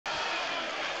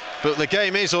But the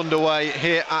game is underway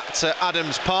here at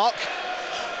Adams Park.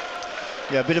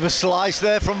 Yeah, a bit of a slice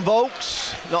there from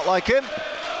Vaulks, not like him.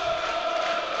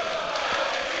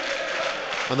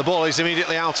 And the ball is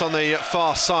immediately out on the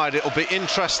far side. It'll be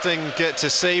interesting to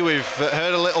see. We've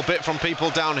heard a little bit from people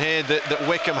down here that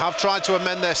Wycombe have tried to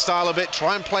amend their style a bit,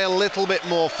 try and play a little bit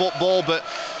more football, but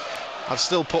I'd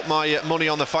still put my money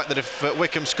on the fact that if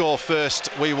Wycombe score first,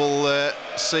 we will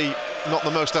see not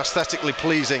the most aesthetically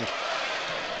pleasing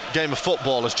game of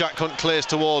football as Jack Hunt clears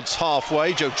towards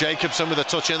halfway. Joe Jacobson with a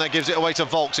touch in there, gives it away to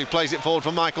Vaulks, who plays it forward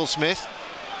for Michael Smith.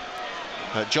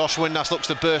 Josh Windass looks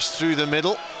to burst through the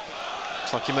middle.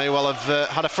 Looks like he may well have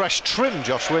had a fresh trim,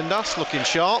 Josh Windass, looking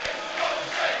sharp.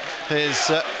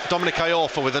 Here's Dominic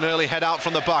Iorfa with an early head out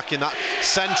from the back in that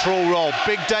central role.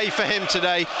 Big day for him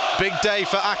today, big day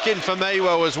for Akin for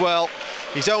Maywo as well.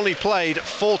 He's only played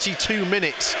 42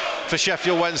 minutes for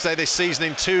Sheffield Wednesday this season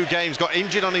in 2 games. Got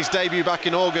injured on his debut back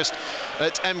in August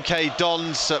at MK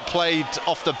Dons. Played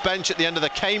off the bench at the end of the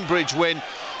Cambridge win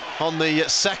on the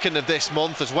 2nd of this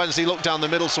month as Wednesday looked down the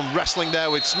middle. Some wrestling there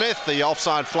with Smith. The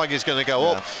offside flag is going to go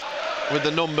up with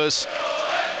the numbers.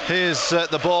 Here's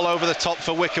the ball over the top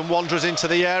for Wycombe Wanderers into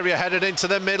the area, headed into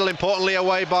the middle, importantly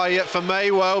away by for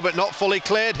Maywo, but not fully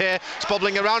cleared here. It's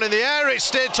bobbling around in the air, it's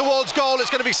steered towards goal, it's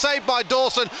going to be saved by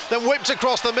Dawson, then whipped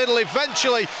across the middle,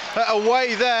 eventually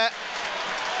away there.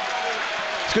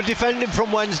 It's good defending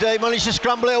from Wednesday, managed to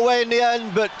scramble it away in the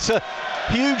end, but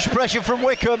huge pressure from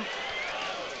Wycombe.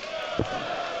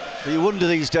 You wonder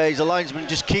these days, the linesmen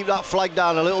just keep that flag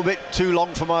down a little bit too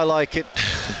long for my liking.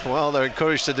 Well, they're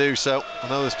encouraged to do so. I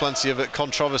know there's plenty of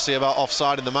controversy about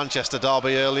offside in the Manchester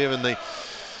derby earlier, and the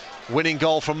winning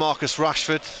goal from Marcus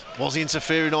Rashford. Was he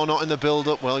interfering or not in the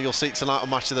build-up? Well, you'll see it tonight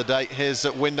on Match of the Day. Here's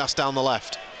Windass down the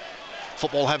left.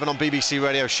 Football Heaven on BBC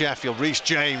Radio Sheffield. Reece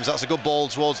James, that's a good ball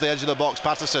towards the edge of the box.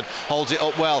 Patterson holds it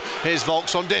up well. Here's Vaulks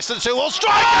from distance, who will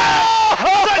strike it!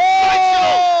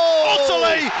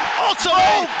 Utterly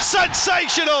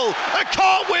sensational! A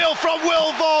cartwheel from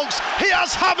Will Vaulks. He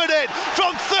has hammered it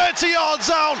from 30 yards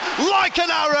out like an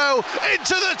arrow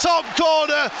into the top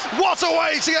corner. What a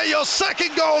way to get your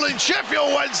second goal in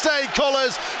Sheffield Wednesday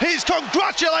colours. He's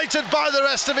congratulated by the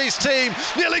rest of his team.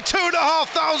 Nearly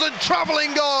 2,500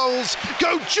 travelling goals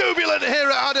go jubilant here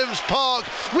at Adams Park.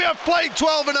 We have played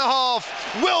 12 and a half.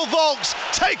 Will Vaulks,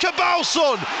 take a bow,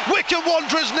 son. Wycombe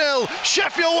Wanderers 0,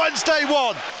 Sheffield Wednesday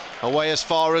 1. Away as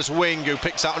far as Wing, who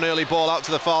picks out an early ball out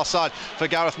to the far side for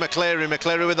Gareth McCleary.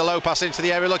 McCleary with the low pass into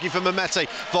the area, looking for Mehmeti.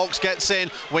 Vaulks gets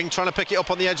in. Wing trying to pick it up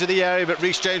on the edge of the area, but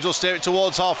Reece James will steer it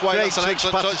towards halfway. That's an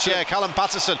excellent touch, yeah. Callum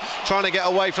Patterson trying to get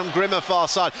away from Grimmer far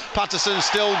side. Patterson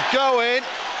still going.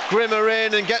 Grimmer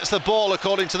in and gets the ball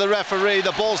according to the referee.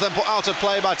 The ball's then put out of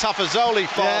play by Tafazoli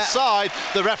far side.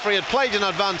 The referee had played an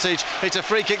advantage. It's a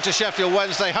free kick to Sheffield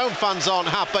Wednesday. Home fans aren't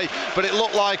happy, but it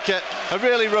looked like a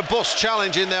really robust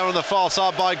challenge in there on the far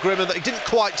side by Grimmer that he didn't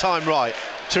quite time right.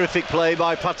 Terrific play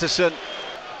by Patterson.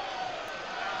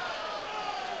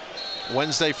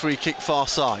 Wednesday free kick far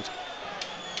side.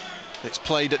 It's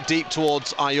played deep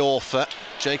towards Iorfa.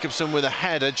 Jacobson with a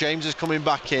header. James is coming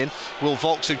back in. Will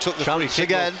Vaulks, who took the free kick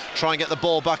again, try and get the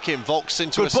ball back in. Vaulks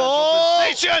into a central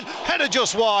position. Header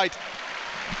just wide.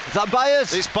 Is that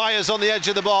Byers? It's Byers on the edge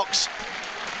of the box.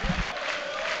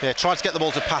 Yeah, tried to get the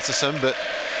ball to Patterson, but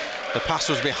the pass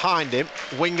was behind him.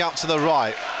 Wing out to the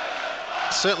right.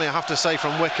 Certainly, I have to say,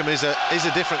 from Wycombe is a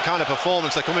different kind of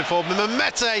performance. They're coming forward.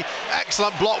 Mehmeti,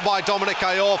 excellent block by Dominic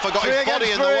Iorfa, got his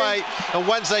body in the way, and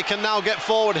Wednesday can now get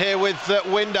forward here with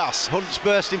Windass. Hunt's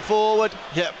bursting forward.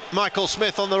 Yep, Michael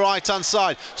Smith on the right-hand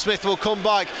side. Smith will come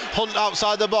back. Hunt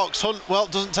outside the box. Hunt, well,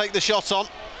 doesn't take the shot on.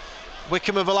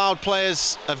 Wycombe have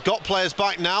got players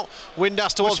back now.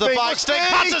 Windass towards the back stick.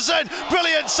 Patterson,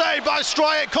 brilliant save by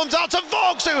Stryer. It comes out to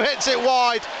Vaulks, who hits it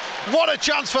wide. What a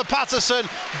chance for Patterson.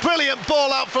 Brilliant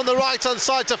ball out from the right-hand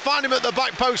side to find him at the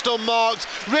back post unmarked.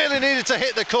 Really needed to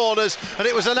hit the corners, and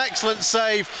it was an excellent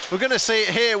save. We're going to see it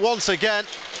here once again.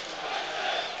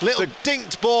 Little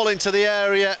dinked ball into the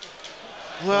area.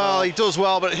 Well, he does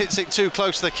well, but hits it too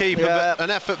close to the keeper. Yeah. But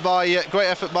great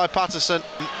effort by Patterson.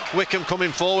 Wycombe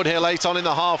coming forward here late on in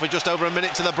the half with just over a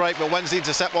minute to the break, but Wednesday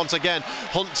intercept once again.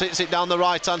 Hunt hits it down the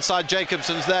right-hand side.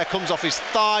 Jacobson's there, comes off his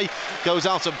thigh, goes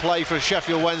out and play for a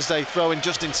Sheffield Wednesday throw-in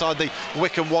just inside the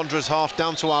Wycombe Wanderers half,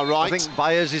 down to our right. I think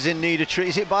Byers is in need of treat.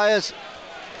 Is it Byers?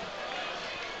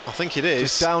 I think it is.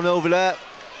 Just down over there.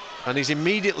 And he's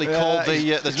immediately called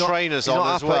the trainers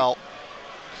on as well.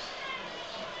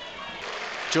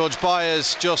 George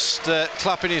Byers just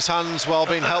clapping his hands while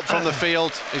being helped from the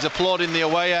field. He's applauding the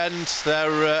away end.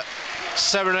 They're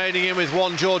serenading him with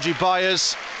one Georgie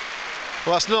Byers.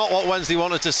 Well, that's not what Wednesday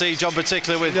wanted to see, John,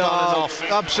 particularly with Bannon off.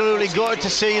 Absolutely gutted to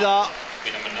see that.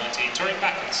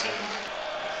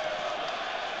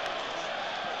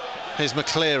 Here's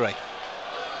McCleary.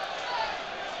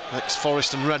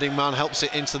 Ex-Forest and Reading man helps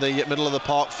it into the middle of the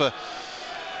park for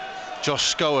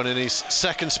Josh Scowen in his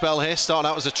second spell here, starting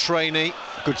out as a trainee.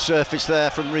 Good surface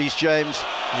there from Rhys James.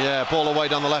 Yeah, ball away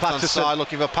down the left-hand side,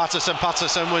 looking for Patterson.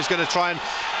 Patterson was going to try and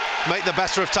make the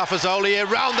better of Tafazoli here.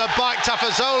 Round the back,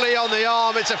 Tafazoli on the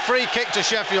arm. It's a free kick to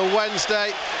Sheffield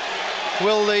Wednesday.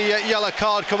 Will the yellow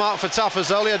card come out for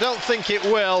Tafazoli? I don't think it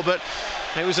will, but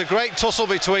it was a great tussle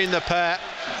between the pair.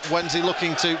 Wednesday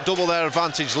looking to double their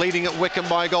advantage, leading at Wycombe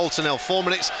by a goal to nil. 4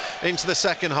 minutes into the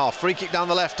second half. Free kick down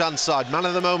the left-hand side. Man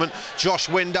of the moment, Josh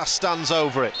Windass stands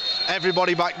over it.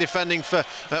 Everybody back defending for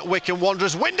Wycombe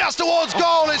Wanderers. Windass towards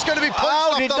goal. It's going to be punched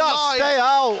off the line. Stay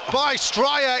out by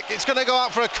Stryek. It's going to go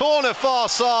out for a corner far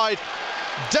side.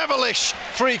 Devilish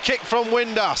free kick from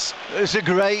Windass. It's a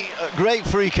great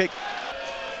free kick.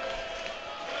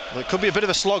 Well, it could be a bit of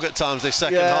a slog at times this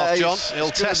second half, John. It'll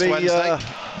test Wednesday.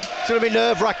 It's going to be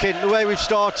nerve-wracking the way we've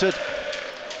started.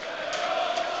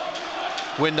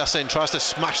 Windass in, tries to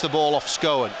smash the ball off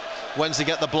Scowen. Wednesday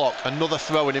get the block. Another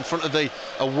throw-in in front of the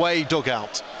away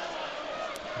dugout.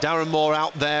 Darren Moore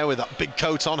out there with that big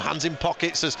coat on, hands in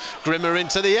pockets as Grimmer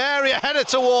into the area. Header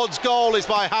towards goal is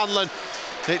by Hanlon.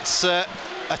 It's a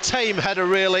tame header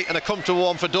really, and a comfortable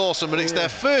one for Dawson, but it's their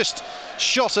first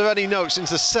shot of any note since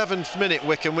the 7th minute,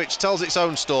 Wycombe, which tells its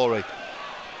own story.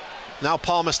 Now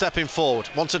Palmer stepping forward,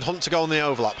 wanted Hunt to go on the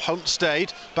overlap. Hunt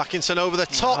stayed, Backinson over the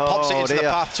top, pops it into the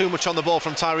path. Too much on the ball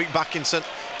from Tyreek Backinson,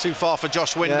 too far for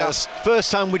Josh Windass. Yeah, first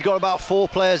time we'd got about 4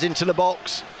 players into the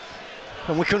box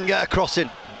and we couldn't get a crossing.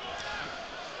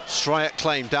 Stryek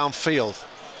claim downfield,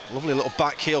 lovely little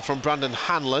back heel from Brandon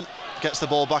Hanlon. Gets the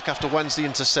ball back after Wednesday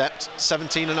intercept.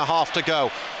 17.5 to go.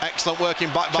 Excellent working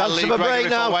back by Lee Gregory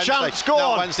for Wednesday. Chance, go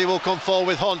on. Wednesday will come forward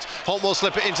with Hunt. Hunt will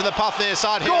slip it into the path near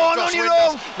side. Go on your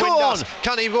own. Go on.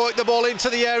 Can he work the ball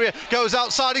into the area? Goes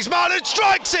outside his man and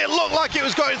strikes it. Looked like it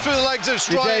was going through the legs of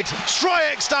Stryek.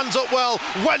 Stryek stands up well.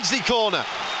 Wednesday corner.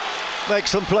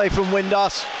 Excellent play from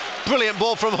Windass. Brilliant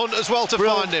ball from Hunt as well to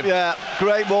find him. Yeah,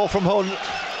 great ball from Hunt.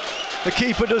 The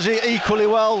keeper does it equally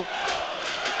well.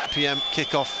 PM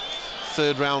kickoff.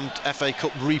 Third round FA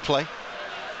Cup replay,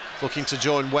 looking to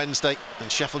join Wednesday and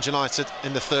Sheffield United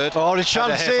in the third. Oh, the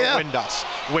chance here.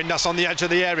 Windass on the edge of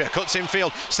the area, cuts in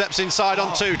field, steps inside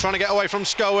on 2, trying to get away from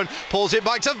Scowen, pulls it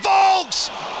back to Vaulks,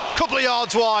 couple of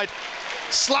yards wide,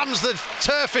 slams the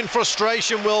turf in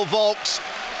frustration, Will Vaulks.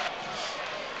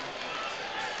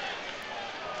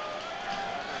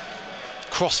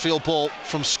 Crossfield ball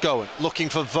from Scowen, looking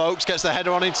for Vaulks, gets the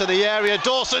header on into the area,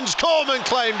 Dawson's Corman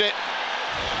claimed it.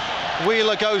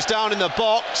 Wheeler goes down in the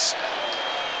box.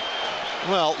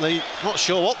 Well, not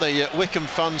sure what the Wycombe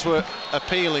fans were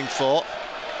appealing for.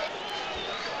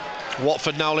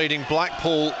 Watford now leading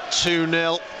Blackpool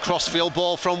 2-0. Crossfield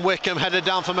ball from Wycombe, headed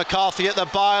down for McCarthy at the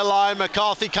byline.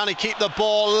 McCarthy, can he keep the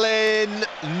ball in?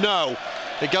 No.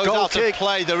 It goes out of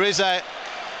play. There is a...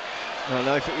 I don't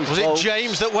know if it was it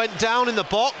James that went down in the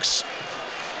box?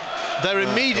 They're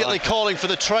immediately calling for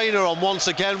the trainer on once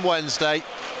again Wednesday.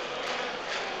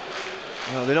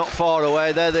 Well, they're not far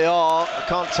away. There they are. I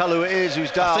can't tell who it is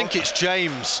who's down. I think it's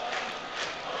James.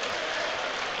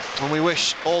 And we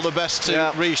wish all the best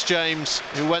to Rhys James,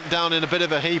 who went down in a bit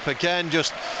of a heap again.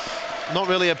 Just not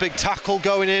really a big tackle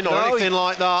going in or anything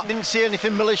like that. Didn't see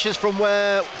anything malicious from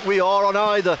where we are on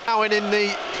either. Now in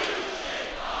the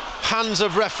hands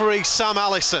of referee Sam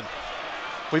Allison.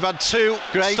 We've had 2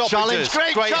 great stoppages.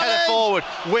 Great header forward.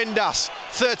 Windass,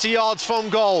 30 yards from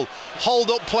goal. Hold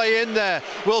up play in there.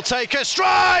 Will take a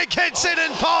strike. Hits it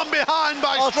and palm behind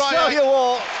by Stryek. I'll tell you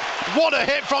what a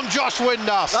hit from Josh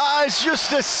Windass. That has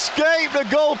just escaped the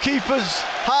goalkeeper's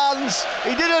hands.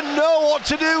 He didn't know what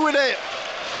to do with it.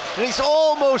 And it's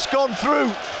almost gone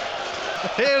through.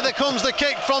 Here there comes the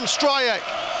kick from Stryek.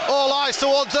 All eyes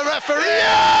towards the referee.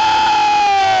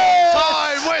 Yes!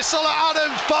 Time whistle at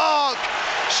Adams Park.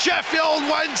 Sheffield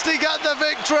Wednesday get the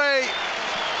victory.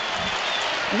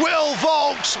 Will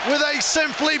Vaulks with a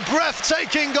simply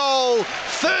breathtaking goal.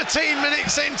 13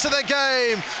 minutes into the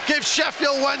game gives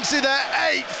Sheffield Wednesday their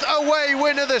 8th away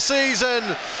win of the season.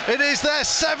 It is their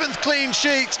 7th clean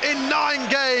sheet in 9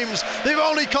 games. They've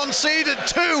only conceded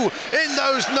 2 in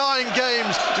those 9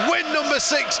 games. Win number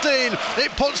 16.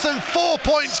 It puts them 4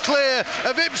 points clear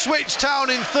of Ipswich Town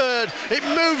in 3rd. It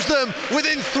moves them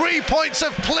within 3 points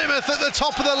of Plymouth at the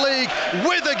top of the league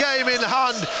with a game in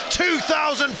hand.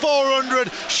 2,400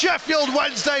 Sheffield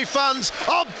Wednesday fans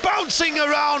are bouncing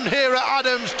around here at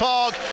Adams Park.